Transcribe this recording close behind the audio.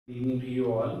Good evening to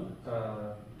you all.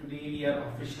 Today we are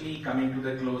officially coming to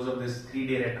the close of this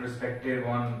 3-day retrospective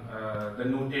on the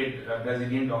noted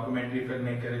Brazilian documentary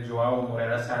filmmaker Joao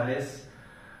Moreira Salles,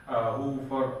 who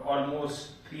for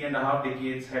almost 3.5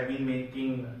 decades have been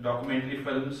making documentary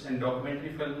films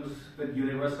with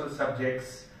universal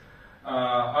subjects. A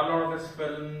lot of his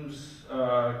films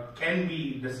can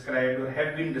be described or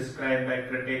have been described by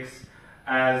critics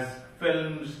as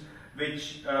films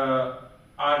which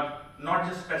are not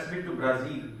just specific to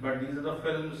Brazil, but these are the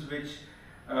films which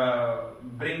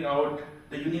bring out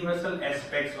the universal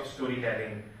aspects of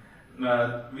storytelling.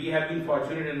 We have been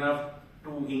fortunate enough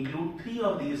to include 3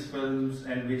 of these films,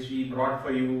 and which we brought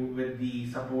for you with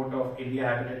the support of India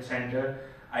Habitat Center.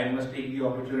 I must take the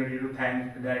opportunity to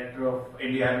thank the director of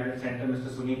India Habitat Center, Mr.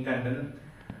 Sunit Tandon,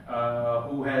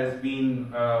 who has been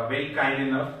very kind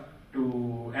enough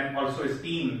to, and also his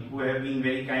team, who have been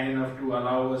very kind enough to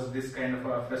allow us this kind of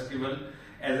a festival.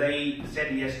 As I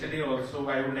said yesterday also,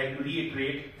 I would like to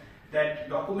reiterate that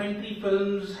documentary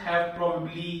films have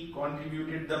probably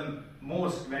contributed the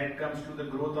most when it comes to the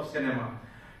growth of cinema.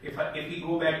 If we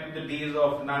go back to the days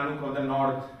of Nanook or the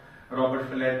North, Robert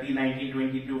Flaherty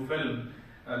 1922 film,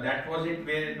 that was it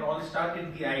where it all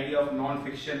started, the idea of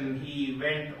non-fiction. He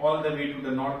went all the way to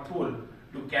the North Pole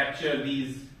to capture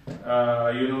these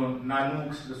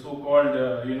Nanooks, the so-called,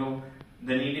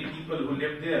 the native people who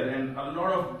lived there, and a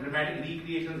lot of dramatic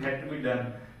recreations had to be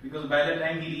done, because by the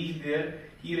time he reached there,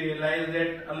 he realized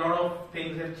that a lot of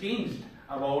things have changed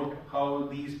about how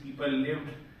these people lived,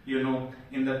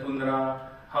 in the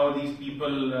tundra, how these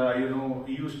people,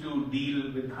 used to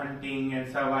deal with hunting and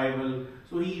survival.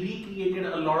 So he recreated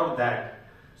a lot of that.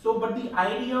 So, but the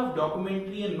idea of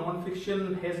documentary and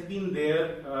non-fiction has been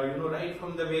there, right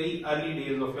from the very early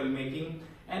days of filmmaking.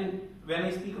 And when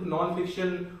I speak of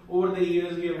non-fiction, over the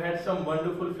years we have had some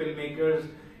wonderful filmmakers.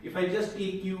 If I just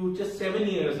take you just 7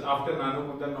 years after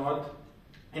Nanook of the North,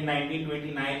 in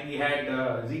 1929 we had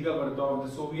Dziga Vertov,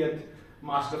 the Soviet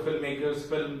master filmmaker's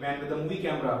film Man with a Movie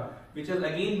Camera, which has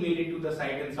again made it to the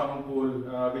Sight and Sound poll,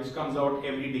 which comes out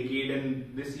every decade,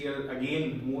 and this year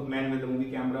again Man with a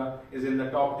Movie Camera is in the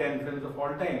top 10 films of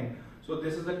all time. So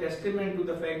this is a testament to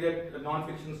the fact that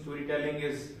non-fiction storytelling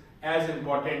is as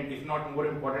important, if not more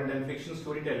important, than fiction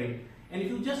storytelling. And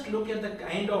if you just look at the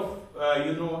kind of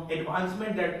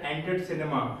advancement that entered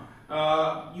cinema,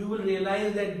 you will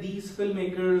realize that these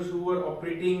filmmakers who were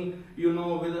operating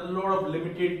with a lot of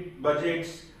limited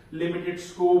budgets, limited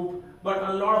scope, but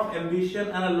a lot of ambition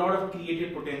and a lot of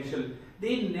creative potential,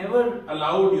 they never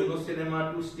allowed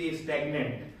cinema to stay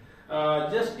stagnant.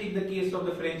 Just take the case of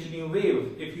the French New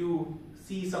Wave. If you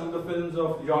see some of the films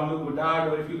of Jean-Luc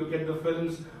Godard, or if you look at the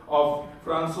films of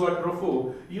Francois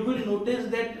Truffaut, you will notice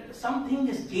that something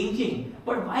is changing.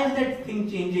 But why is that thing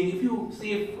changing? If you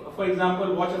say, for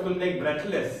example, watch a film like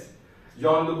Breathless,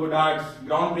 Jean-Luc Godard's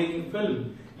groundbreaking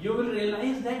film, you will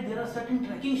realize that there are certain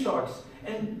tracking shots,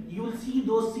 and you will see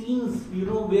those scenes,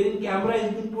 wherein camera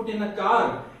is being put in a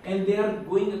car and they are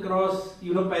going across,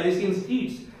 Parisian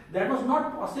streets. That was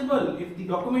not possible if the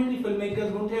documentary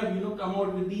filmmakers don't have, come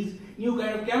out with these new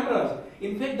kind of cameras.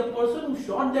 In fact, the person who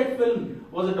shot that film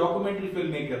was a documentary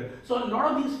filmmaker. So a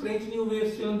lot of these French New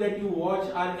Wave films that you watch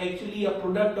are actually a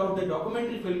product of the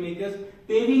documentary filmmakers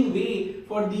paving way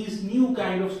for these new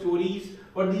kind of stories,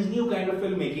 for these new kind of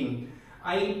filmmaking.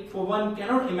 I, for one,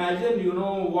 cannot imagine,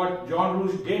 what John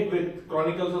Rush did with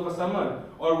Chronicles of a Summer,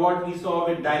 or what we saw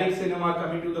with direct cinema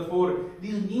coming to the fore.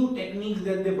 These new techniques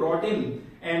that they brought in.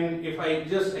 And if I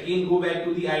just again go back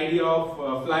to the idea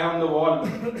of fly on the wall,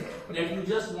 that you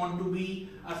just want to be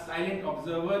a silent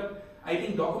observer, I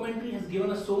think documentary has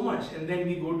given us so much. And then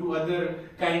we go to other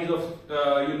kinds of,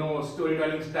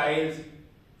 storytelling styles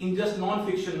in just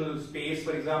non-fictional space.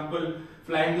 For example,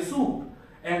 Fly in the Soup.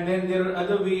 And then there are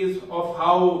other ways of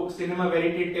how cinema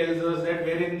verite tells us that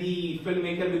wherein the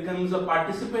filmmaker becomes a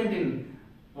participant in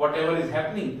whatever is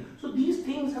happening. So these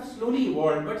things have slowly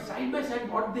evolved, but side by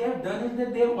side what they have done is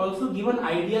that they have also given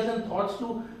ideas and thoughts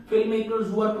to filmmakers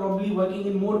who are probably working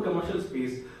in more commercial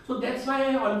space. So that's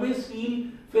why I always feel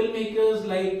filmmakers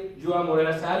like Joao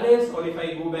Moreira Salles, or if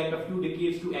I go back a few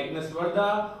decades to Agnes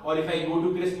Varda, or if I go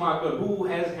to Chris Marker, who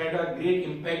has had a great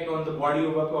impact on the body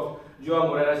of work of Joao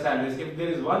Moreira Salles. If there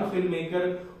is one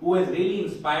filmmaker who has really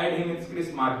inspired him, it's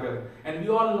Chris Marker. And we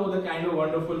all know the kind of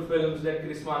wonderful films that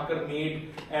Chris Marker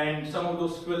made, and some of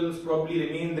those films probably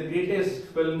remain the greatest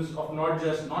films of not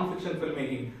just non-fiction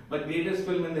filmmaking, but greatest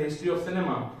film in the history of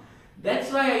cinema.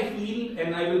 That's why I feel,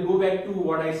 and I will go back to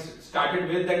what I started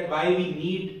with, that why we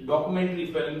need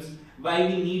documentary films, why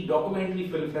we need documentary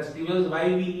film festivals, why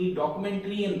we need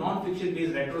documentary and non-fiction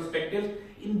based retrospectives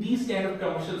in these kind of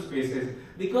commercial spaces,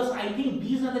 because I think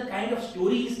these are the kind of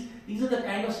stories, these are the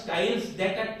kind of styles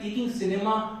that are taking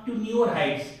cinema to newer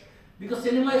heights. Because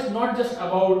cinema is not just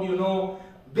about, you know,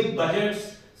 big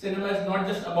budgets. Cinema is not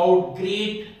just about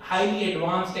great, highly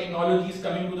advanced technologies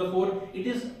coming to the fore. It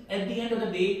is, at the end of the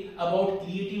day, about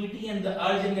creativity and the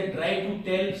urge and the drive to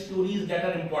tell stories that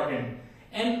are important.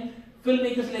 And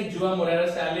filmmakers like Joao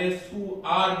Moreira Salles, who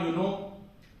are, you know,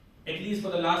 at least for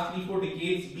the last 3-4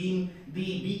 decades, being the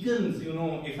beacons, you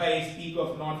know, if I speak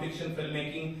of non-fiction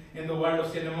filmmaking in the world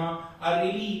of cinema, are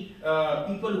really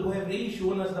people who have really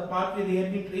shown us the pathway. They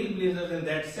have been trailblazers in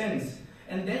that sense.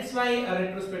 And that's why a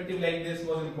retrospective like this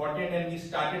was important, and we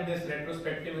started this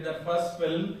retrospective with our first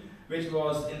film, which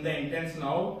was In the Intense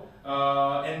Now.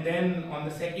 And then on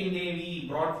the second day, we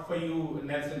brought for you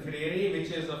Nelson Freire,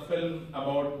 which is a film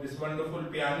about this wonderful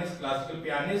pianist, classical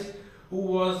pianist, who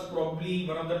was probably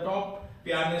one of the top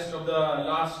pianists of the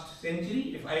last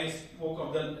century. If I spoke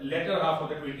of the latter half of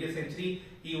the 20th century,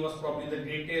 he was probably the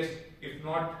greatest, if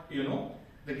not, you know,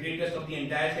 the greatest of the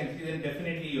entire century. Then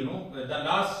definitely, you know, the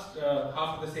last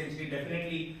half of the century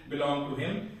definitely belonged to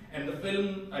him. And the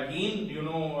film again, you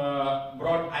know,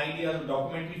 brought ideas of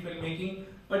documentary filmmaking,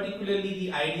 particularly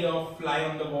the idea of fly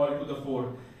on the wall to the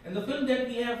fore. And the film that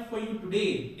we have for you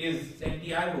today is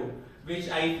Santiago, which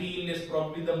I feel is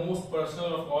probably the most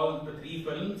personal of all the 3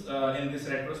 films in this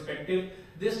retrospective.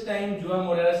 This time, Joao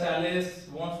Moreira Salles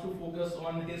wants to focus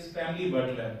on his family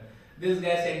butler. This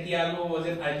guy Santiago was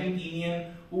an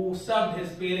Argentinian who served his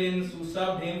parents, who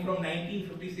served him from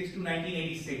 1956 to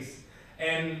 1986.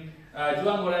 And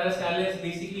Joao Moreira Salles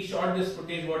basically shot this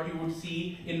footage, what you would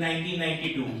see, in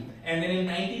 1992. And then in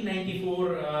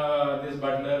 1994, this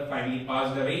butler finally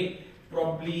passed away,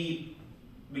 probably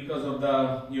because of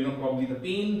the, you know, probably the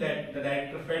pain that the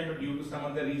director felt, or due to some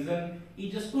other reason. He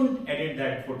just couldn't edit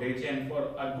that footage, and for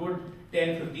a good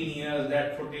 10-15 years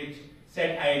that footage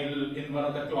sat idle in one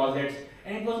of the closets.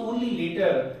 And it was only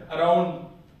later, around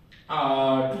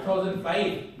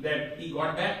 2005, that he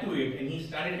got back to it and he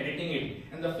started editing it.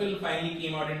 And the film finally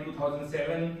came out in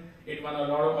 2007. It won a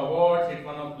lot of awards, it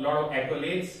won a lot of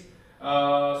accolades.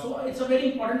 So it's a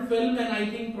very important film, and I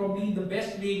think probably the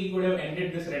best way we could have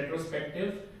ended this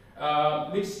retrospective,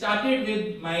 which started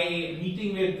with my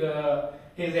meeting with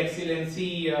His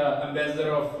Excellency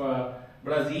Ambassador of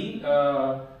Brazil,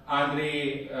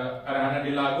 Andre Arana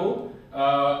de Lago.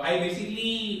 I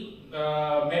basically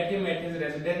met him at his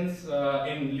residence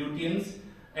in Lutyens,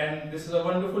 and this is a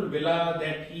wonderful villa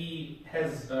that he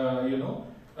has, you know,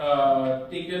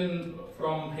 taken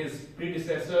from his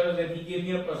predecessors, and he gave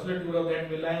me a personal tour of that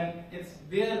villa, and it's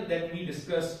there that we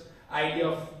discussed idea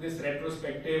of this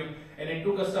retrospective. And it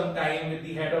took us some time with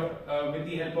the help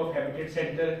of Habitat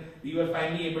Center. We were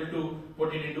finally able to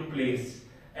put it into place,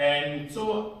 and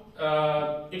so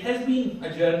it has been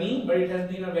a journey, but it has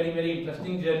been a very, very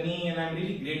interesting journey, and I'm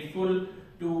really grateful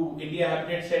to India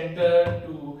Habitat Center,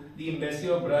 to the Embassy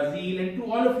of Brazil, and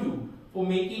to all of you for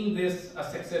making this a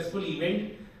successful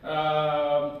event,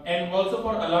 and also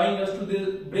for allowing us to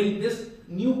bring this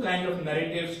new kind of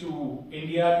narratives to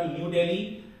India, to New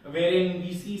Delhi, wherein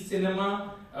we see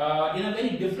cinema in a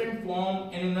very different form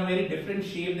and in a very different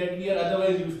shape that we are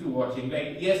otherwise used to watching.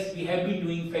 Like, yes, we have been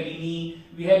doing Fellini,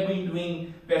 we have been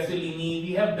doing Pasolini,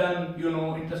 we have done, you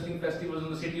know, interesting festivals in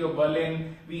the city of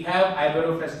Berlin, we have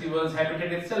Ibero festivals,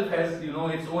 Habitat itself has, you know,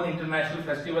 its own international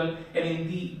festival, and in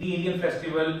the Indian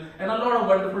festival, and a lot of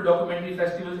wonderful documentary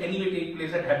festivals anyway take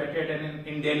place at Habitat and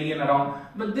in Delhi and around.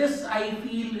 But this, I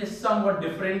feel, is somewhat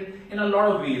different in a lot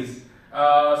of ways.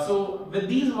 So with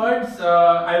these words,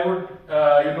 I would,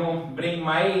 you know, bring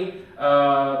my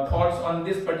thoughts on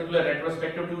this particular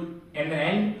retrospective to an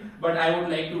end. But I would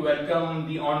like to welcome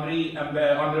the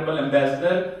Honorable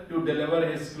Ambassador to deliver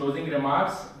his closing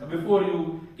remarks before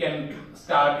you can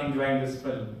start enjoying this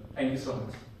film. Thank you so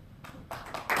much.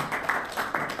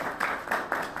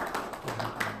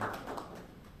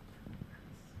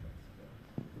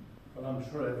 Well, I'm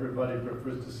sure everybody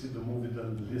prefers to see the movie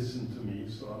than listen to me,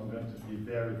 so I'm going to be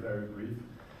very, very brief.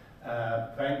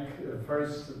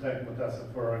 First, thank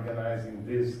Murtaza for organizing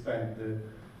this. Thank the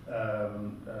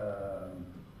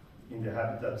India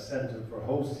Habitat Center for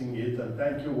hosting it, and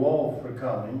thank you all for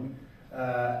coming.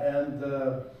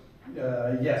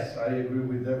 Yes, I agree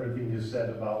with everything you said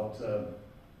about the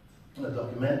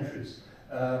documentaries.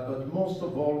 But most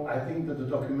of all, I think that the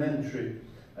documentary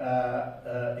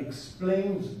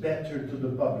explains better to the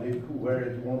public where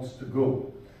it wants to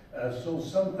go. So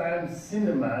sometimes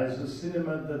cinema is a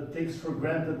cinema that takes for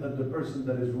granted that the person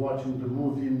that is watching the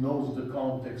movie knows the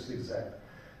context exact.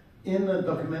 In a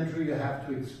documentary, you have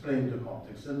to explain the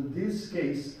context. In this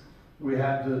case, We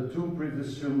had two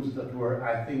previous films that were,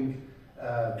 I think,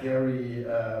 very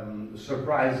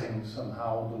surprising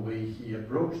somehow the way he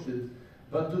approached it.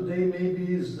 But today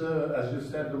maybe is, as you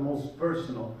said, the most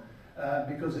personal,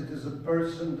 because it is a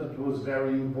person that was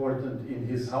very important in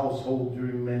his household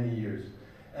during many years.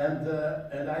 And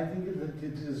I think that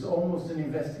it is almost an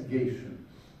investigation.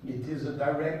 It is a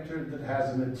director that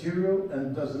has a material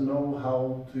and doesn't know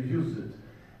how to use it.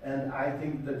 And I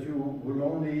think that you will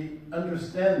only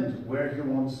understand where he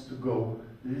wants to go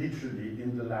literally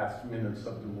in the last minutes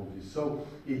of the movie. So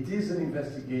it is an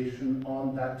investigation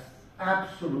on that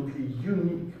absolutely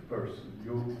unique person.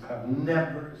 You have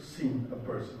never seen a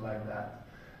person like that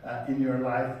in your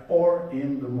life or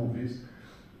in the movies.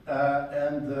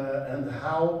 And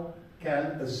how can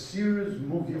a serious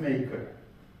movie maker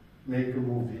make a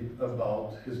movie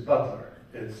about his butler?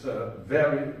 It's a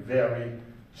very, very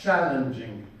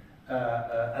challenging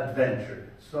adventure.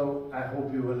 So I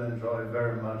hope you will enjoy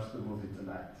very much the movie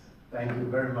tonight. Thank you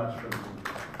very much for the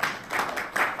movie.